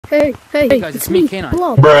Hey guys, it's me, K9.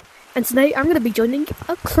 Blob. Bruh. And today I'm gonna be joining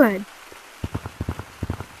a clan.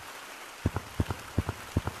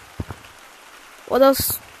 What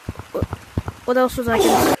else? What else was I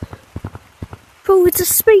gonna say? Bro, it's a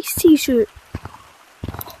space t-shirt.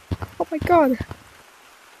 Oh my god.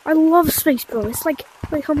 I love space, bro. It's like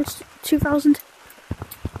how much?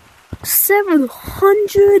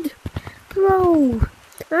 2,700? Bro.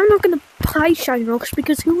 I'm not gonna buy Shiny Rocks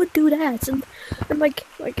because who would do that? And like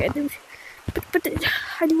I do. But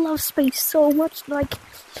I love space so much. Like,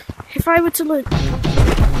 if I were to learn,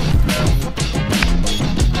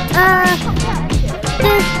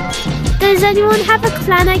 does anyone have a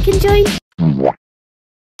clan I can join?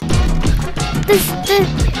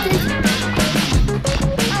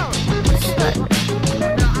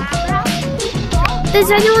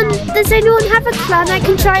 Does anyone have a clan I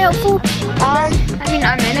can try out for? I mean,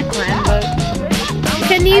 I'm in a clan, but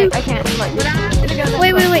can you? I can't like.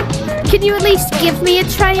 Wait. Can you at least give me a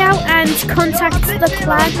tryout and contact the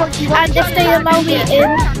clan? And if they allow me in,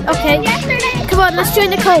 okay. Come on, let's join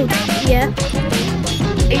the code. Yeah.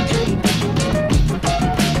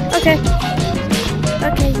 Okay.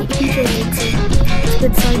 Okay, you can join it too. It's a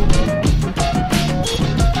good sign.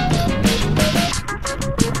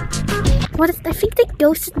 What if I think they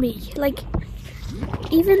ghosted me? Like,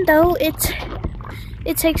 even though it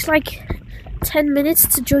takes like 10 minutes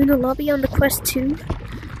to join a lobby on the Quest 2.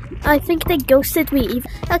 I think they ghosted me.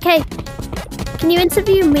 Okay, can you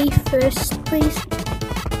interview me first, please?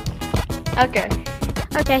 Okay.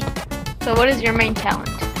 Okay. So, what is your main talent,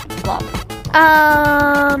 Blob?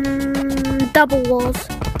 Double walls.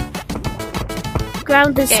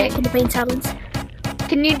 Ground is Okay. second main talent.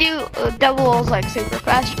 Can you do double walls like super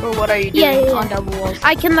fast, or what are you doing Yeah. on double walls?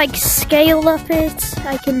 I can like scale up it.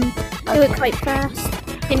 I can do it quite fast.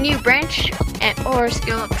 Can you branch or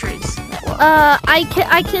scale up trees?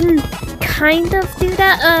 I can kind of do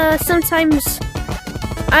that. Sometimes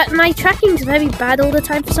my tracking's very bad all the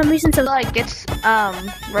time for some reason. So Like get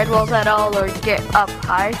red walls at all, or get up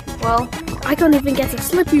high? Well, I can't even get a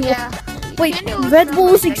slippery wall. yeah. Wait, can do it red from,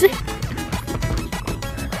 walls like, exist?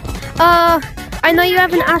 I know you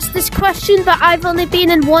haven't asked this question, but I've only been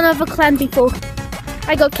in one other clan before.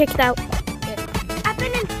 I got kicked out. I've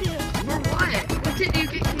been in two. For what? What did you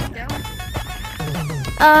get kicked out?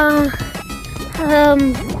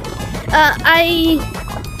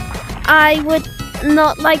 I would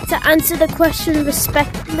not like to answer the question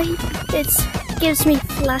respectfully. It gives me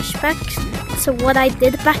flashbacks to what I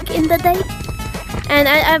did back in the day. And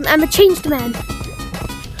I'm a changed man.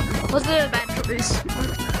 Was it a bad choice?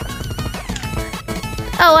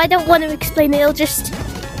 Oh, I don't want to explain it.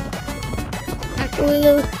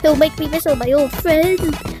 It'll make me miss all my old friends.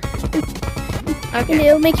 And Okay.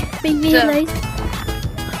 it'll make me realize.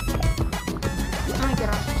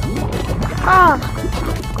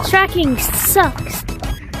 Tracking sucks.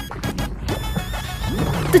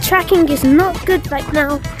 The tracking is not good right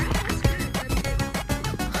now.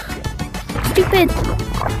 Stupid.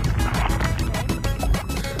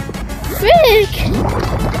 Frick!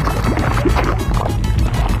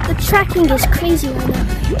 The tracking is crazy right now.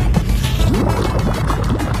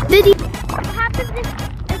 What happens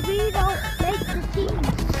if we don't make the team?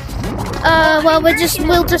 Well, we'll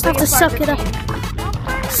just have to suck it up.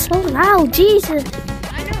 So loud, Jesus.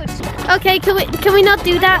 I know it's. Okay, can we not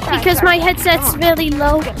do that because my headset's really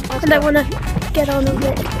low and I want to get on with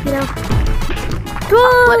it, you know.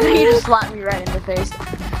 Let me just slap me right in the face.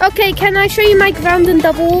 Okay, can I show you my ground and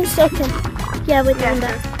doubles? Okay. Yeah, we're doing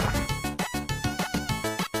that.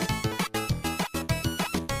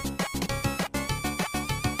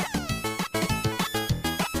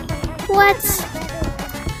 What?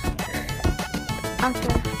 Okay.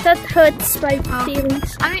 That hurts my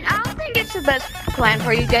feelings. I mean, I don't think it's the best clan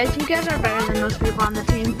for you guys. You guys are better than most people on the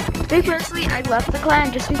team. Me personally, I left the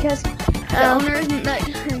clan just because the owner isn't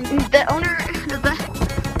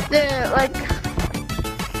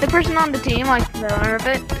the person on the team, like the owner of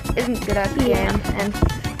it, isn't good at the game, and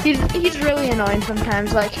he's really annoying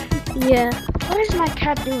sometimes. Like, Yeah. what is my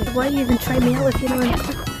cat doing? Why do you even try me out if you know it?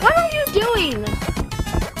 What are you doing?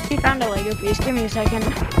 He found a Lego piece. Give me a second.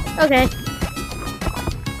 Okay.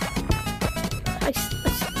 I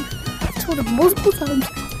told him multiple times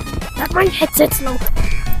that my headset's low.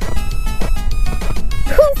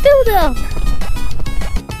 Who filled it up?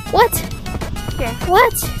 What? Okay.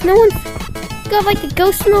 What? No one got like a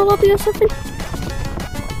ghost in the lobby or something?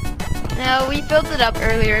 No, we built it up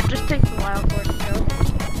earlier. It just takes a while for it to go.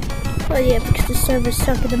 Oh yeah, because the server's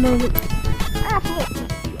stuck at the moment.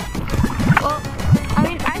 Well, I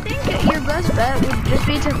mean, I think your best bet would just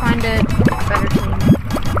be to find a better team.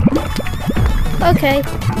 Okay.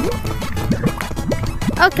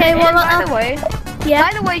 Okay, well, by the way, yeah.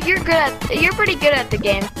 By the way, you're pretty good at the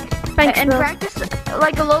game. Thanks, And bro. practice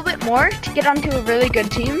like a little bit more to get onto a really good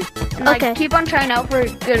team. And like Okay. keep on trying out for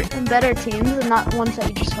good and better teams and not ones that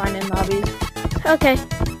you just find in lobbies. Okay.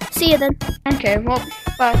 See you then. Okay, well,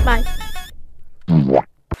 bye. Bye.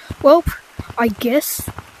 Well, I guess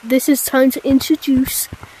this is time to introduce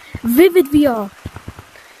Vivid VR,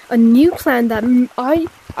 a new plan that I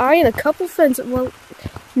and a couple friends, well,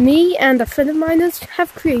 me and a friend of mine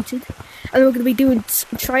have created, and we're going to be doing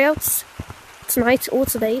some tryouts tonight or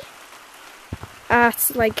today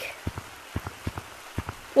at like,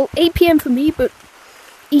 well, 8 p.m. for me, but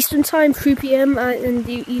Eastern time, 3 p.m. And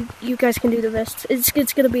you guys can do the rest. It's going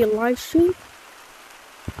to be a live stream,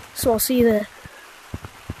 so I'll see you there.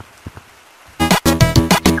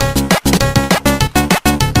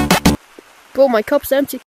 Bro, my cup's empty.